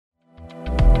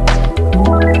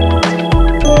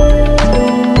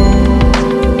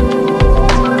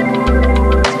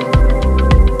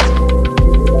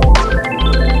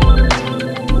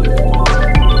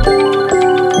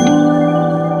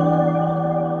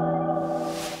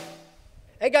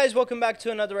guys, welcome back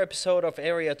to another episode of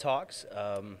Area Talks.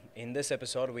 In this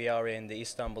episode, we are in the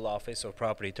Istanbul office of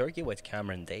Property Turkey with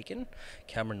Cameron Dakin.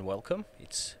 Cameron, welcome.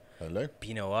 It's Hello.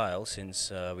 been a while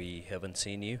since we haven't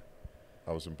seen you.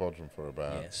 I was in Bodrum for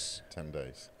about Yes, 10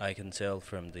 days. I can tell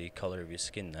from the color of your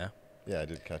skin now. Yeah, I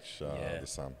did catch Yeah. the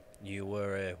sun. You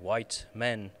were a white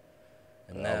man,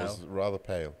 and I now, was rather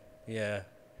pale. yeah,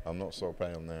 I'm not so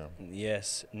pale now.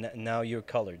 yes, now you're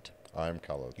colored. I am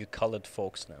coloured. You're colored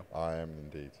folks now. I am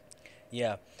indeed.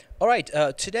 Yeah. All right.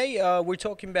 Today we're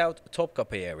talking about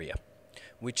Topkapi area,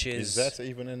 which Is that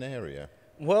even an area?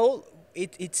 well,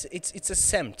 it's a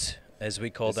semt, as we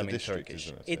call It's a them in district, Turkish.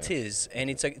 isn't it? It Yeah. is, and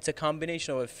it's a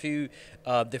combination of a few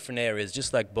different areas,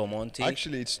 just like Bomonti.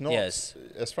 Actually, it's not. Yes.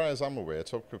 As far as I'm aware,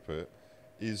 Topkapı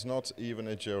is not even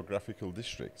a geographical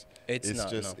district. It's not,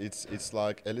 just no. it's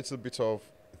like a little bit of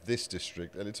this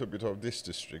district, a little bit of this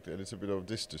district, a little bit of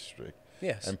this district.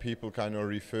 Yes. And people kind of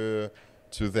refer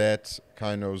to that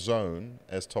kind of zone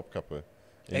as Topkapı.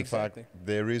 In Exactly. fact,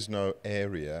 there is no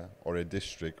area or a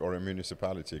district or a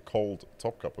municipality called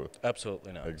Topkapı.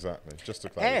 Absolutely not. Exactly. Just to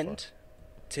clarify. And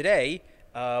today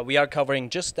we are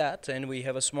covering just that, and we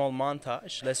have a small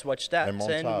montage. Let's watch that, a and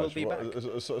montage. we'll be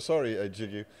back. Sorry,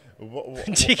 Jiggy.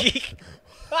 Jiggy.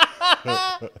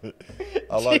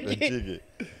 I like the Jiggy.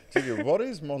 Jiggy, what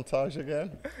is montage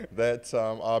again? That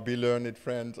our beloved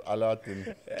friend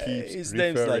Aladdin keeps His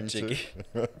name's not referring Jiggy.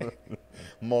 to.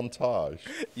 Montage.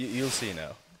 You'll see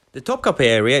now. The Topkapi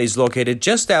area is located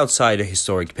just outside the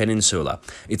historic peninsula.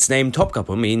 Its name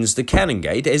Topkapi means the cannon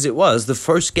gate, as it was the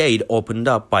first gate opened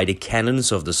up by the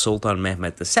cannons of the Sultan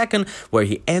Mehmet II, where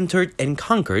he entered and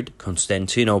conquered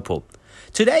Constantinople.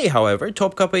 Today, however,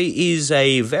 Topkapi is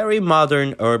a very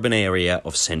modern urban area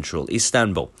of central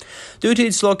Istanbul. Due to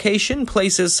its location,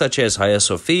 places such as Hagia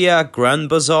Sophia, Grand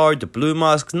Bazaar, the Blue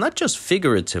Mosque, not just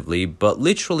figuratively, but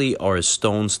literally are a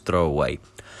stone's throw away.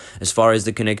 As far as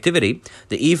the connectivity,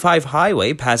 the E5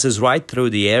 highway passes right through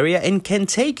the area and can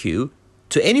take you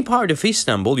to any part of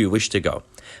Istanbul you wish to go.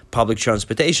 Public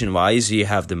transportation-wise, you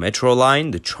have the metro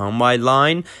line, the tramway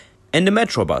line, and the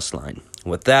metrobus line.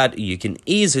 With that, you can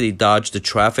easily dodge the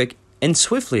traffic and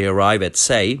swiftly arrive at,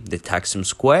 say, the Taksim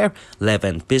Square,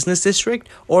 Levent Business District,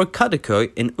 or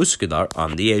Kadıköy in Üsküdar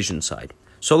on the Asian side.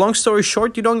 So long story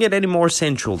short, you don't get any more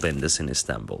central than this in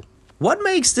Istanbul. What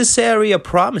makes this area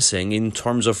promising in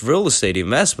terms of real estate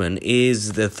investment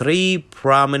is the three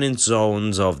prominent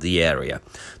zones of the area.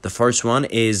 The first one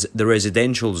is the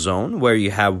residential zone, where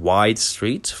you have wide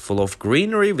streets full of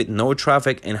greenery with no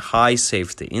traffic and high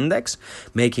safety index,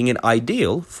 making it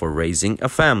ideal for raising a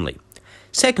family.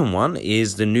 Second one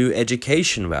is the new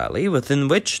Education Valley, within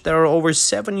which there are over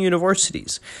 7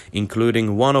 universities,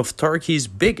 including one of Turkey's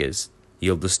biggest,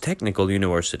 Yıldız Technical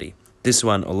University. This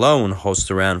one alone hosts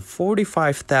around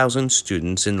 45,000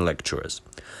 students and lecturers.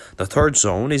 The third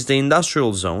zone is the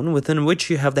industrial zone, within which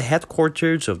you have the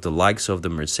headquarters of the likes of the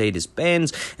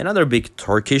Mercedes-Benz and other big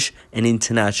Turkish and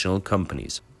international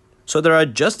companies. So there are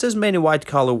just as many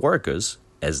white-collar workers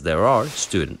as there are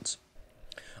students.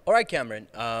 All right, Cameron,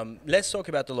 let's talk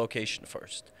about the location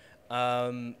first.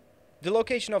 The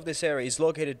location of this area is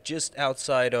located just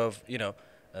outside of,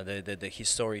 the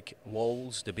historic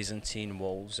walls, the Byzantine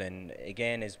walls, and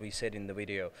again, as we said in the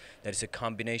video, that is a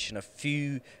combination of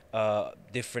few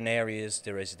different areas: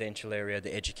 the residential area,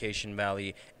 the education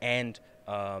valley, and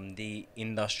the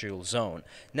industrial zone.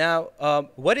 Now,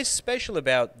 what is special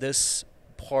about this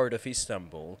part of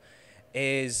Istanbul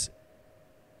is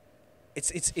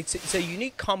it's a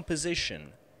unique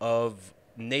composition of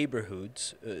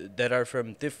neighborhoods that are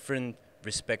from different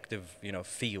respective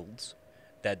fields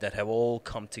that have all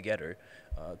come together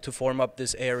to form up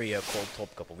this area called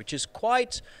Topkapi, which is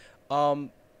quite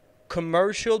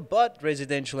commercial but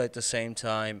residential at the same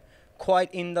time,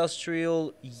 quite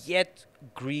industrial yet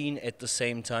green at the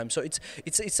same time. So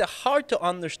it's a hard to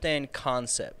understand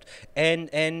concept,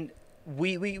 and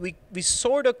we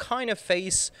sort of kind of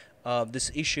face this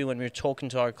issue when we're talking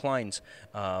to our clients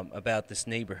about this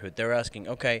neighborhood. They're asking,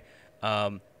 okay,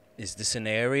 is this an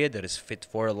area that is fit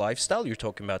for a lifestyle? You're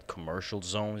talking about commercial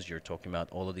zones. You're talking about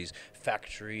all of these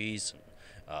factories,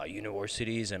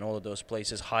 universities, and all of those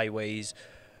places, highways.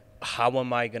 How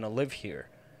am I going to live here?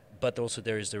 But also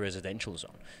there is the residential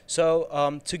zone.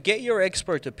 So to get your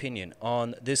expert opinion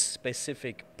on this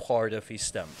specific part of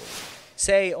Istanbul,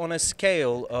 say on a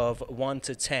scale of 1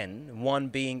 to 10, 1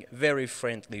 being very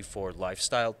friendly for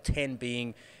lifestyle, 10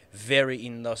 being very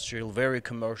industrial, very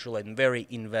commercial, and very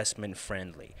investment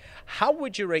friendly. How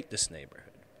would you rate this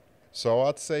neighborhood? So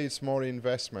I'd say it's more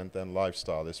investment than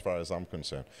lifestyle as far as I'm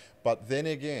concerned. But then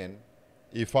again,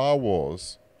 if I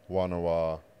was one of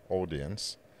our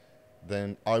audience,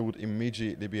 then I would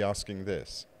immediately be asking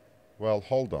this. Well,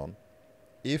 hold on.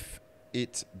 If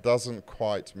it doesn't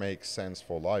quite make sense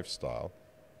for lifestyle,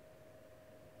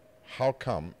 how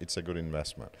come it's a good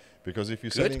investment? Because if you're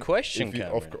Good selling, question, if you,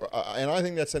 Cameron. and I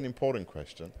think that's an important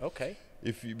question. Okay.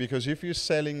 Because if you're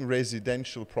selling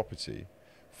residential property,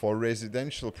 for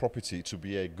residential property to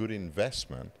be a good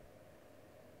investment,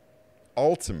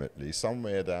 ultimately,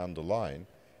 somewhere down the line,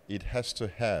 it has to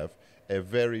have a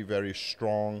very, very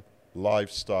strong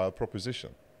lifestyle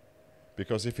proposition.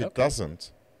 Because if it Okay.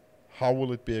 doesn't, how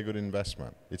will it be a good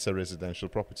investment? It's a residential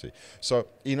property. So,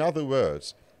 in other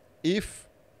words, if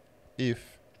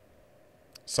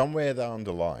somewhere down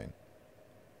the line,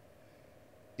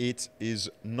 it is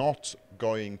not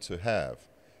going to have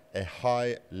a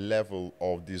high level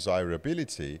of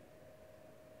desirability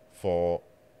for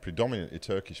predominantly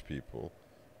Turkish people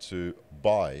to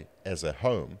buy as a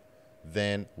home,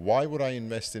 then why would I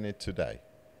invest in it today?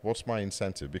 What's my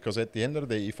incentive? Because at the end of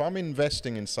the day, if I'm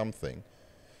investing in something,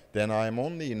 then I am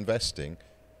only investing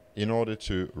in order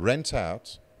to rent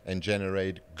out and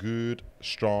generate good,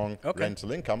 strong Okay.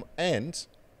 rental income, and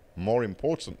more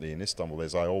importantly in Istanbul,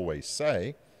 as I always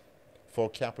say, for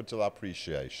capital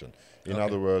appreciation. In Okay.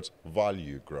 other words,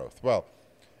 value growth. Well,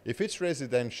 if it's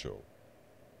residential,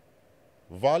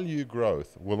 value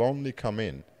growth will only come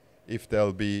in if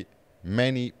there'll be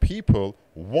many people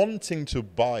wanting to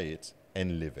buy it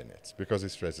and live in it, because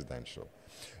it's residential.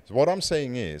 So what I'm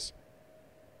saying is,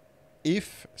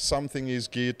 if something is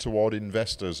geared toward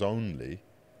investors only,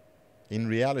 in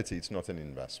reality it's not an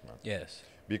investment. Yes.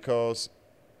 Because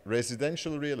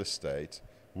residential real estate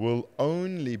will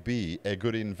only be a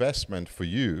good investment for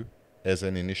you as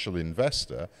an initial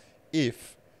investor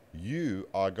if you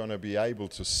are going to be able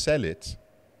to sell it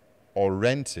or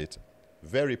rent it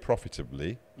very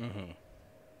profitably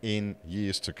in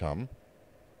years to come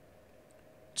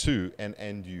to an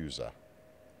end user,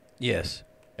 Yes.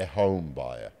 a home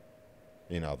buyer,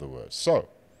 in other words.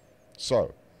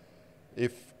 So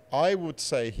if I would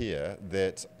say here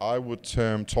that I would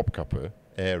term Topkapı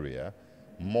area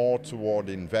more toward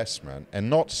investment and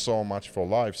not so much for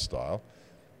lifestyle,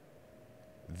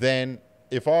 then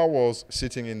if I was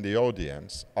sitting in the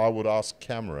audience, I would ask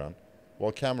Cameron,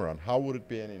 well, Cameron, how would it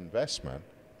be an investment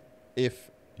if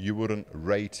you wouldn't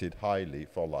rate it highly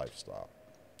for lifestyle?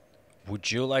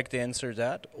 Would you like to answer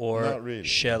that, or Not really.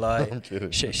 shall I? I'm kidding.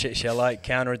 Shall I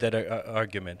counter that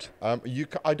argument?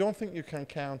 I don't think you can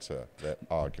counter that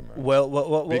argument.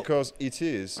 Well, Because it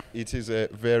is a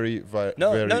very,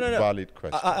 No, very no, no, no. valid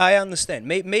question. I understand.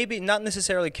 Maybe not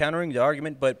necessarily countering the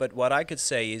argument, but what I could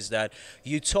say is that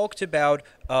you talked about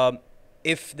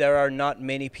if there are not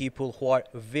many people who are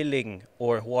willing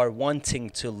or who are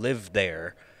wanting to live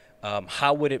there,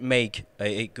 how would it make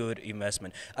a good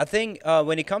investment? I think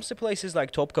when it comes to places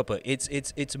like Topkapı,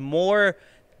 it's more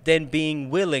than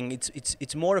being willing.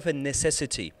 It's more of a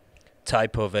necessity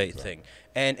type of a thing.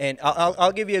 And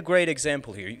I'll give you a great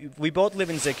example here. We both live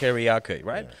in Zekeriyaköy,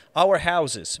 right? Yeah. Our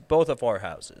houses, both of our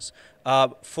houses,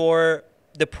 for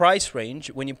the price range,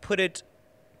 when you put it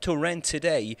to rent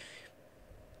today,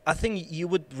 I think you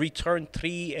would return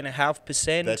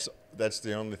 3.5%. That's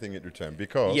the only thing it returned,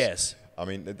 because Yes. I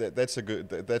mean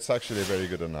that's actually a very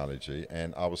good analogy,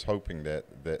 and I was hoping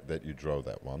that you drove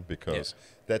that one, because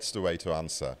that's the way to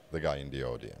answer the guy in the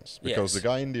audience, because Yes. the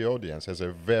guy in the audience has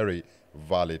a very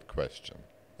valid question,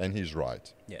 and he's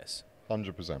right, Yes.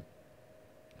 100%.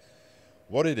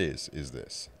 What it is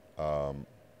this.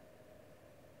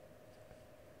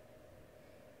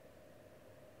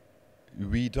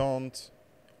 We don't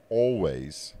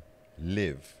always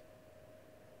live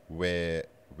where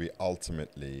we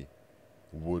ultimately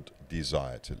would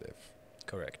desire to live.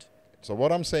 Correct. So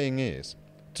what I'm saying is,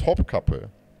 Topkapı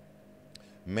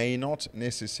may not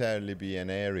necessarily be an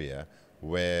area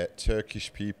where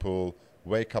Turkish people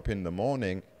wake up in the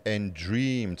morning and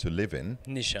dream to live in,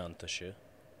 Nişantaşı,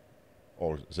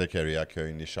 or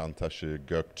Zekeriyaköy, Nişantaşı,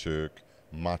 Göktürk,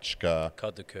 Maçka,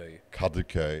 Kadıköy.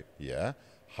 Kadıköy, yeah.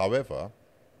 However,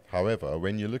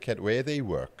 when you look at where they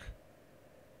work,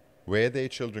 where their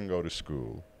children go to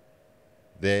school,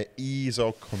 their ease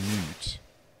of commute,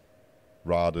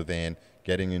 rather than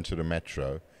getting into the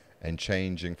metro and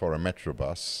changing for a metro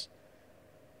bus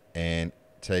and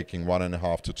taking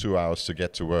 1.5 to 2 hours to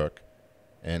get to work,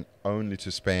 and only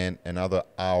to spend another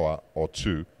hour or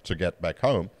two to get back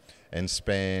home, and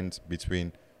spend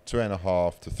between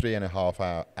 2.5 to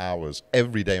 3.5 hours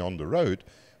every day on the road.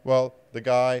 Well, the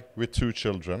guy with 2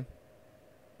 children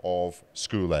of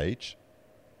school age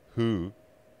who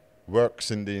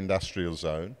works in the industrial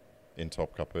zone in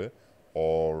Topkapı,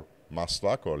 or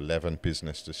Maslak or Levant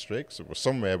business districts, or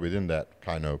somewhere within that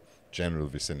kind of general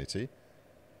vicinity,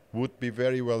 would be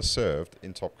very well served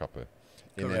in Topkapi,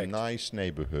 in a Correct. nice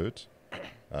neighborhood,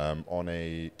 on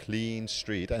a clean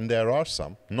street. And there are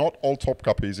some, not all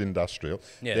Topkapi is industrial.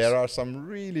 Yes. There are some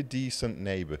really decent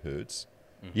neighborhoods,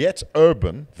 yet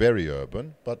urban, very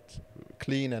urban, but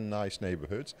clean and nice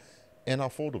neighborhoods, and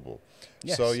affordable.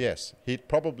 Yes. So yes, he'd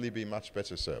probably be much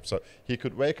better served. So he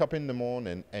could wake up in the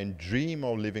morning and dream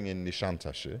of living in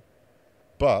Nishantasi,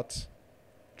 but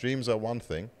dreams are one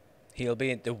thing, He'll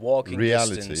be at the walking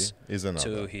reality distance is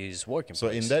another. to his working So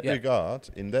place. in that Yeah.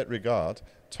 regard,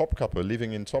 Topkapi,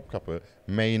 living in Topkapi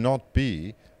may not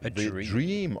be A the dream.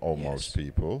 dream of Yes. most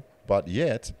people, but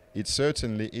yet it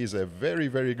certainly is a very,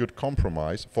 very good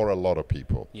compromise for a lot of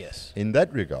people. Yes. In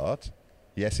that regard,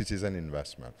 yes, it is an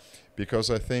investment, because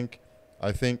I think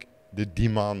the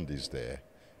demand is there.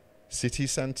 City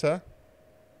center,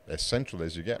 as central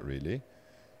as you get, really,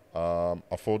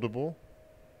 affordable,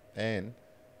 and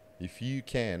if you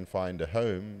can find a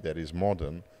home that is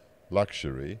modern,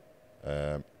 luxury,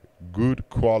 good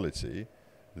quality,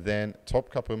 then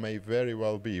Topkapi may very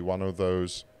well be one of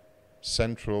those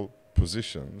central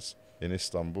positions in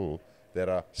Istanbul that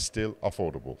are still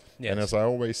affordable. Yes. And as I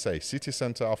always say, city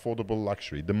center, affordable,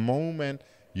 luxury. The moment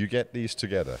you get these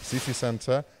together, city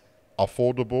center,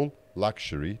 affordable,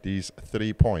 luxury, these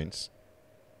 3 points,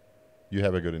 you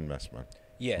have a good investment.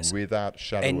 Yes. Without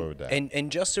shadow of a doubt.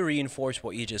 And just to reinforce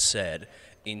what you just said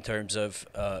in terms of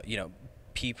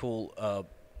people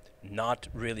not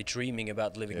really dreaming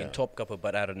about living in Yeah. Topkapi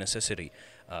but out of necessity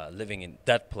living in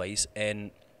that place, and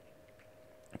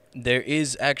there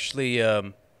is actually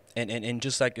and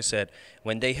just like you said,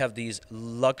 when they have these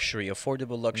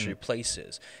affordable luxury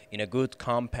places in a good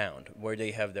compound where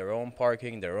they have their own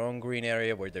parking, their own green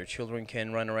area, where their children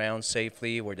can run around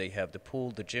safely, where they have the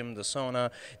pool, the gym, the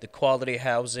sauna, the quality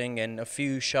housing, and a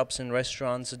few shops and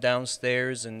restaurants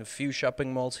downstairs, and a few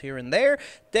shopping malls here and there,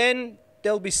 then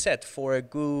they'll be set for a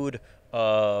good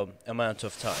amount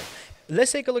of time.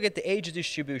 Let's take a look at the age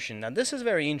distribution. Now, this is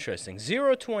very interesting.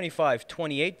 0 to 25,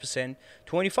 28%,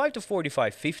 25 to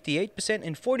 45, 58%,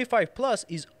 and 45 plus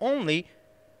is only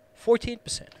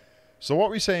 14%. So what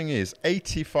we're saying is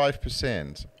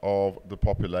 85% of the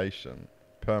population,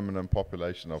 permanent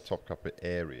population of Topkapi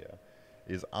area,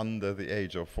 is under the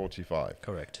age of 45.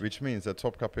 Correct. Which means that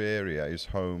Topkapi area is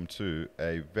home to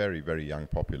a very, very young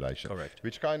population. Correct.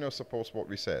 Which kind of supports what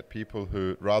we said. People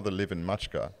who rather live in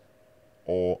Machka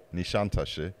or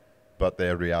Nishantasi, but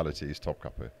their reality is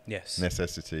Topkapi. Yes.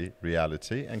 Necessity,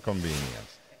 reality, and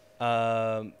convenience.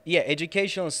 Yeah,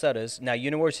 educational status. Now,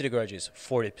 university graduates,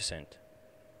 40%.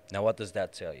 Now, what does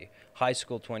that tell you? High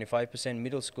school, 25%,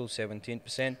 middle school,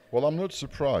 17%. Well, I'm not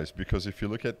surprised, because if you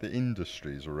look at the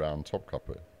industries around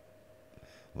Topkapi,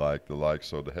 like the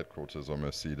likes of the headquarters of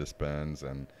Mercedes-Benz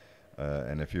and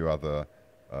a few other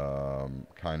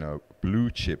kind of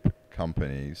blue chip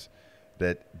companies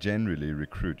that generally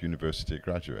recruit university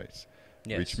graduates,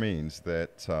 Yes. which means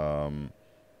that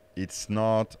it's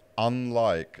not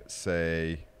unlike,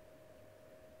 say,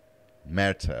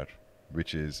 Merter,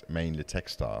 which is mainly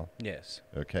textile, Yes.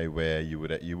 okay, where you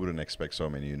wouldn't expect so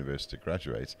many university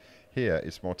graduates. Here,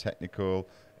 it's more technical,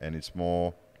 and it's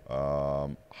more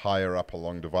higher up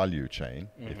along the value chain,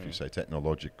 if you say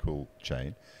technological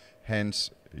chain.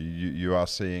 Hence, you are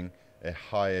seeing a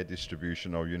higher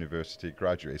distribution of university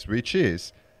graduates, which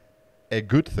is a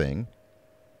good thing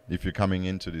if you're coming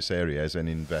into this area as an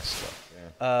investor.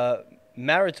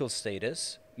 Marital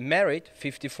status, married,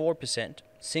 54%,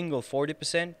 single,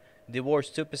 40%,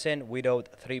 divorced, 2%, widowed,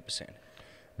 3%.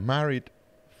 Married,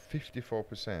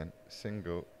 54%,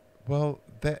 single. Well,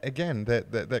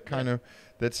 that kind of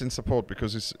that's in support,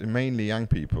 because it's mainly young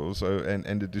people. So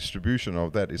and the distribution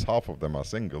of that is half of them are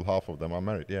single, half of them are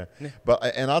married. Yeah. But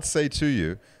I'd say to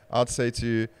you,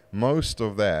 most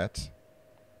of that,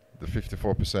 the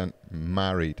 54%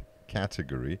 married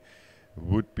category,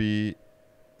 would be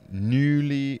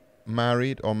newly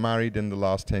married or married in the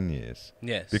last 10 years.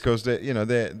 Yes. Because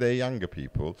they're younger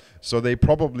people, so they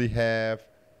probably have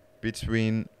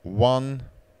between 1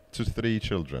 to 3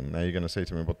 children. Now you're going to say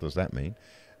to me, what does that mean?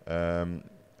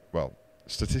 Well,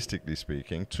 statistically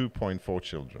speaking, 2.4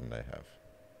 children they have.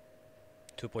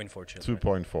 2.4 children.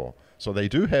 2.4. So they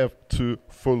do have 2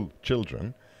 full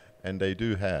children, and they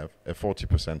do have a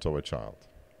 40% of a child,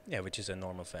 Yeah, which is a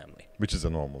normal family. which is a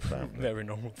normal family. Very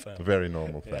normal A family. very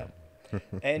normal Yeah.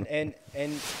 family.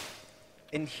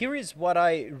 And here is what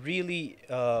I really,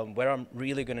 where I'm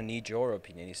really going to need your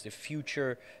opinion, is the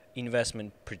future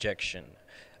investment projection.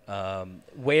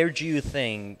 Where do you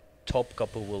think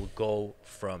Topkapi will go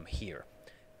from here?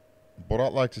 what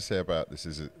I'd like to say about this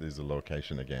is the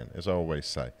location again, as I always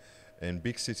say. In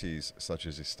big cities such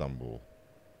as Istanbul,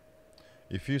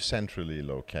 if you're centrally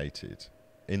located,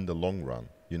 in the long run,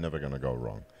 you're never going to go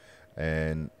wrong.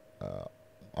 And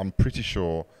I'm pretty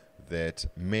sure that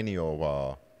many of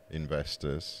our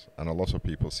investors and a lot of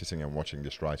people sitting and watching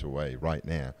this right away, right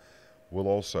now,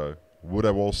 would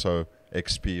have also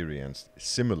experienced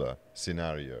similar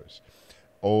scenarios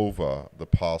over the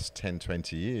past 10,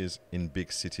 20 years in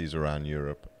big cities around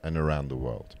Europe and around the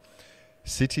world.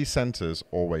 City centers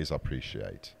always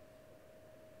appreciate.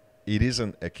 It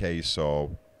isn't a case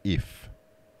of if.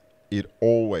 It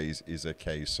always is a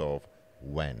case of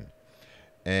when.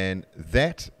 And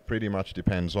that pretty much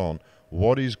depends on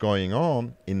what is going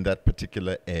on in that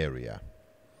particular area,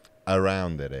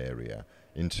 around that area,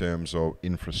 in terms of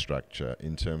infrastructure,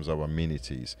 in terms of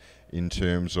amenities, in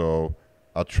terms of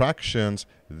attractions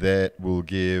that will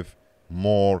give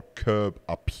more curb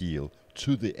appeal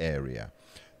to the area.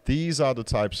 These are the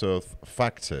types of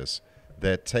factors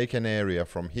that take an area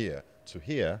from here to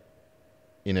here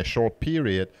in a short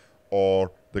period,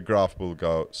 or the graph will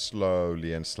go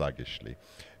slowly and sluggishly.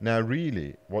 Now,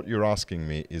 really, what you're asking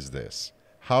me is this.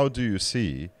 How do you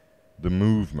see the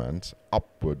movement,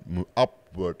 upward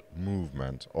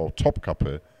movement of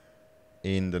Topkapı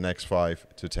in the next 5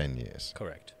 to 10 years?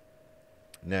 Correct.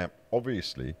 Now,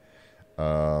 obviously,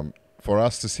 for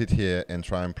us to sit here and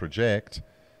try and project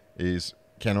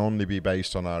can only be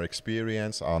based on our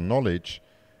experience, our knowledge,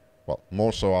 well,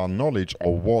 more so our knowledge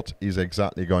of what is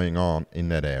exactly going on in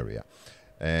that area.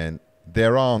 And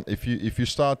there aren't, if you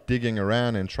start digging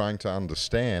around and trying to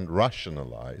understand,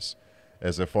 rationalize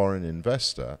as a foreign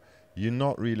investor, you're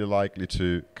not really likely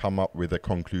to come up with a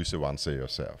conclusive answer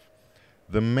yourself.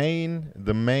 The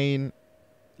main,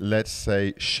 let's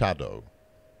say, shadow,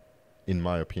 in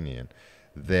my opinion,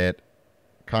 that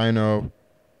kind of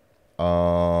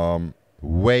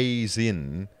weighs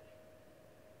in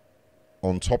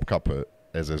on Topkapı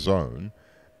as a zone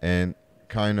and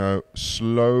kind of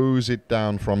slows it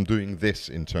down from doing this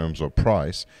in terms of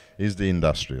price is the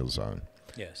industrial zone.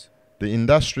 Yes. The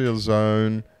industrial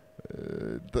zone,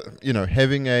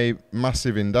 having a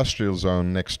massive industrial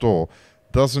zone next door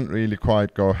doesn't really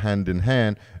quite go hand in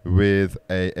hand with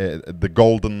the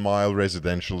Golden Mile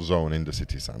residential zone in the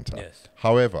city center. Yes.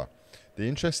 However, the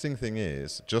interesting thing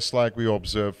is, just like we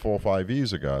observed 4 or 5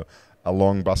 years ago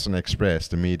along Basın Express,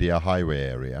 the Media Highway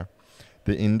area,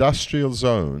 the industrial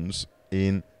zones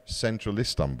in central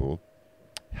Istanbul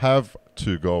have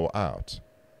to go out.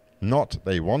 Not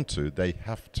they want to, they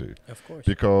have to. Of course.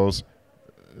 Because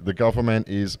the government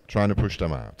is trying to push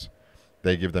them out.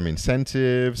 They give them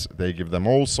incentives, they give them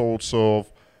all sorts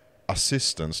of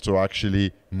assistance to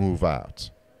actually move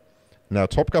out. Now,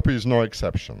 Topkapı is no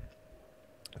exception.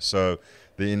 So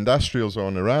the industrial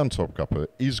zone around Topkapı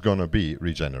is going to be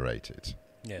regenerated.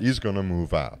 Yes. Is going to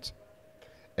move out.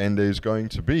 And there's going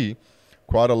to be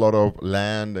quite a lot of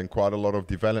land and quite a lot of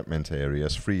development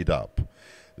areas freed up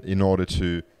in order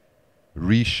to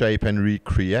reshape and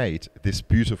recreate this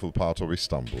beautiful part of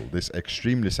Istanbul, this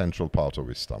extremely central part of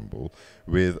Istanbul,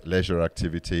 with leisure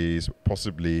activities,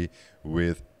 possibly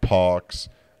with parks,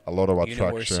 a lot of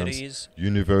attractions,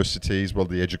 universities. Well,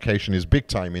 the education is big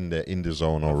time in the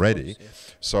zone already. Course,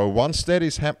 yes. So once that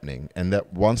is happening, and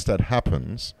once that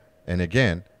happens, and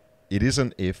again, it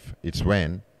isn't if, it's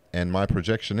when, and my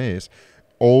projection is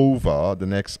over the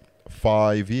next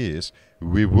 5 years,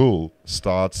 we will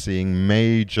start seeing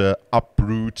major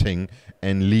uprooting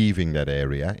and leaving that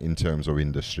area in terms of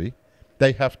industry.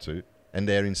 They have to, and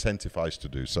they're incentivized to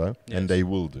do so, yes. and they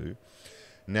will do.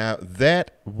 Now,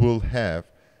 that will have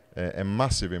a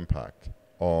massive impact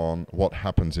on what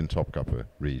happens in Topkapı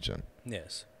region.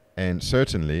 Yes. And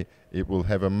certainly, it will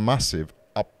have a massive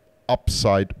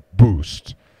upside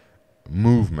boost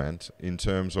movement in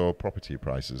terms of property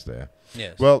prices there.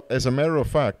 Yes. Well, as a matter of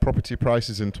fact, property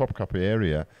prices in Topkapı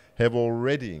area have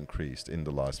already increased in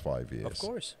the last 5 years. Of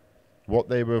course. What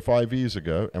they were 5 years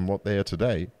ago and what they are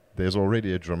today, there's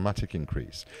already a dramatic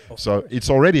increase. Of So course. it's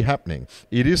already happening.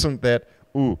 It isn't that,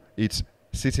 it's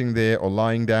sitting there or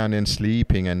lying down and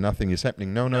sleeping and nothing is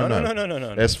happening. No. No.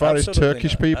 As far as Absolutely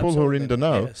Turkish not. people who are in the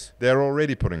know, Yes. they're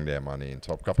already putting their money in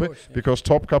Topkapı course, yeah. because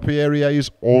Topkapı area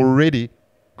is already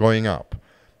going up.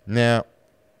 Now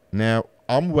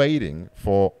I'm waiting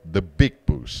for the big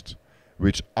boost,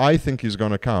 which I think is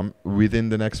going to come within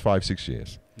the next 5-6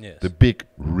 years. Yes. The big,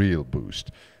 real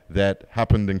boost that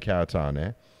happened in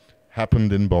Kağıthane,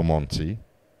 happened in Bomonti,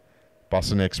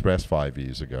 Basın Express 5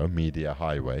 years ago, Media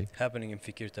Highway, Happening in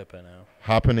Fikirtepe now.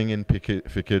 happening in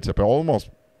Fikirtepe almost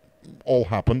all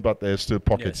happened, but there's still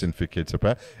pockets Yes. in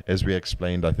Fikirtepe, as we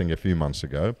explained, I think, a few months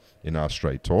ago in our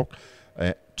straight talk.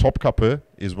 Topkapı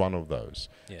is one of those.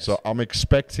 Yes. So I'm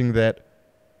expecting that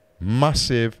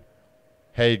massive,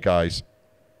 hey guys,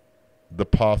 the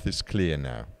path is clear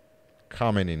now.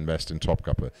 Come and invest in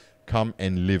Topkapı. Come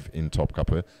and live in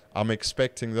Topkapı. I'm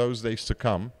expecting those days to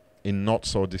come in not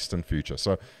so distant future.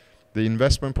 So the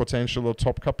investment potential of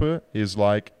Topkapı is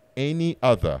like any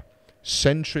other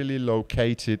centrally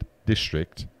located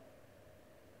district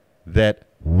that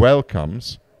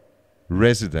welcomes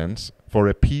residents for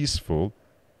a peaceful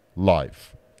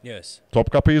life. Yes.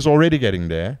 Topkapı is already getting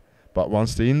there, but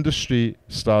once the industry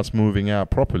starts moving out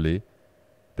properly,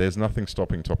 there's nothing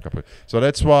stopping Topkapı. So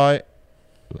that's why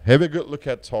have a good look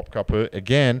at Topkapı.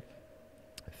 Again,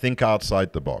 think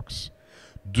outside the box.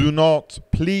 Do not,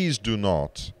 please do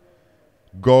not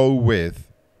go with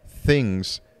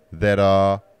things that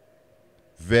are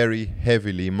very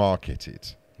heavily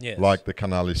marketed. Yes. Like the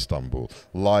Kanal Istanbul,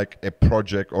 like a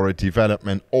project or a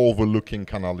development overlooking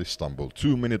Kanal Istanbul,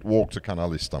 2-minute walk to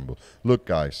Kanal Istanbul. Look,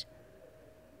 guys,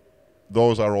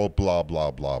 those are all blah,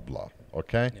 blah, blah, blah.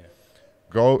 Okay? Yeah.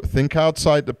 Go, think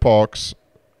outside the box,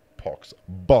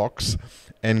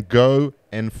 and go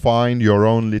and find your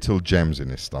own little gems in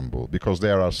Istanbul, because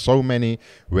there are so many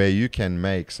where you can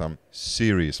make some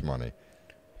serious money.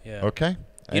 Yeah. Okay?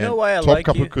 You know And why I like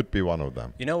Topkapı you? could be one of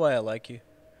them. You know why I like you?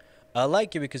 I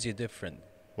like you because you're different.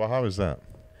 Well, how is that?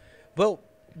 Well,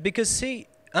 because see,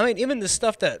 I mean, even the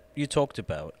stuff that you talked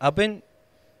about, I've been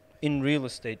in real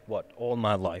estate, all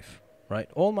my life, right?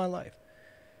 All my life.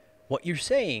 What you're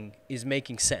saying is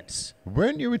making sense.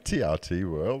 Weren't you with TRT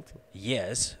World?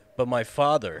 Yes, but my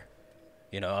father,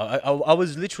 I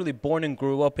was literally born and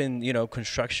grew up in,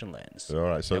 construction lands. All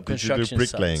right. So You know, did you do construction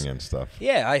bricklaying sites. and stuff?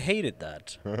 Yeah, I hated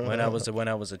that when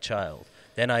I was a child.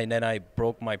 Then I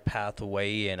broke my path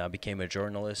away and I became a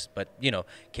journalist. But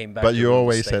came back. But to you real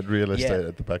always estate. had real estate Yeah.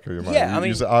 at the back of your mind. Yeah, you, I mean-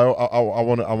 you said, I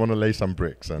want to lay some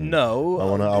bricks. And No, I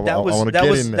wanna that was get that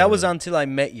was in that there. was until I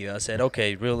met you. I said,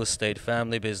 okay, real estate,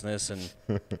 family business, and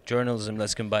journalism.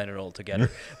 Let's combine it all together.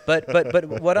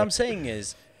 But what I'm saying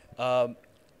is,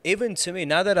 even to me,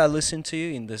 now that I listen to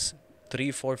you in this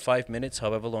 3, 4, 5 minutes,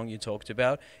 however long you talked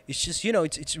about, it's just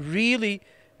it's really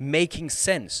making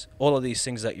sense. All of these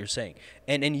things that you're saying,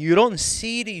 and you don't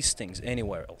see these things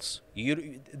anywhere else.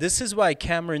 This is why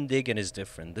Cameron Diggin is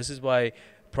different. This is why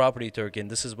Property Turkey, and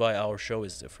this is why our show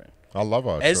is different. I love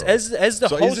our As show. as the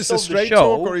so host is this a of the straight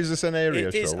show, talk or is this an area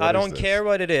it is. show? I What don't is care this?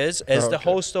 what it is. As the Okay.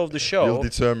 host of the show, You'll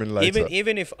determine later.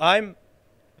 even if I'm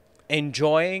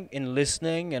enjoying and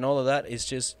listening and all of that, it's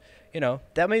just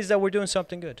that means that we're doing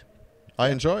something good. I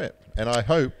enjoy it, and I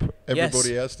hope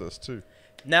everybody else does too.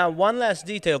 Now, one last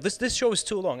detail. This show is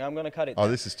too long. I'm gonna cut it. Oh,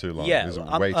 down. this is too long. Yeah, This is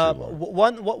way too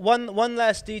long. one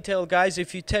last detail, guys.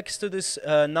 If you text to this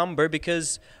number,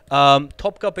 because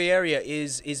Topkapı area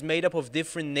is made up of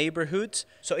different neighborhoods.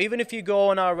 So even if you go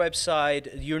on our website,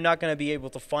 you're not gonna be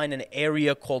able to find an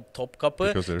area called Topkapı.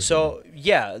 Because there So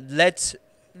yeah, let's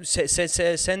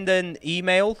send an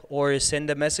email or send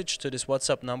a message to this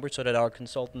WhatsApp number so that our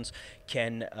consultants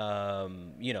can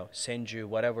send you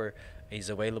whatever is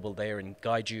available there and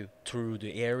guide you through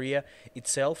the area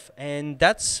itself. And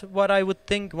that's what I would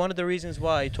think one of the reasons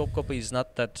why Topkapı is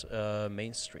not that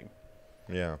mainstream,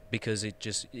 Yeah. because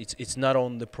it's not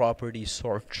on the property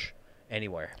search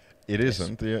anywhere. It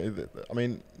isn't.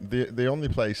 The only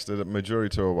place that a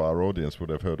majority of our audience would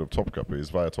have heard of Topkapı is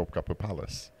via Topkapı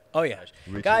Palace. Oh yeah.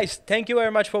 Which Guys, thank you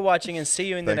very much for watching and see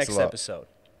you in the Thanks a next lot. episode.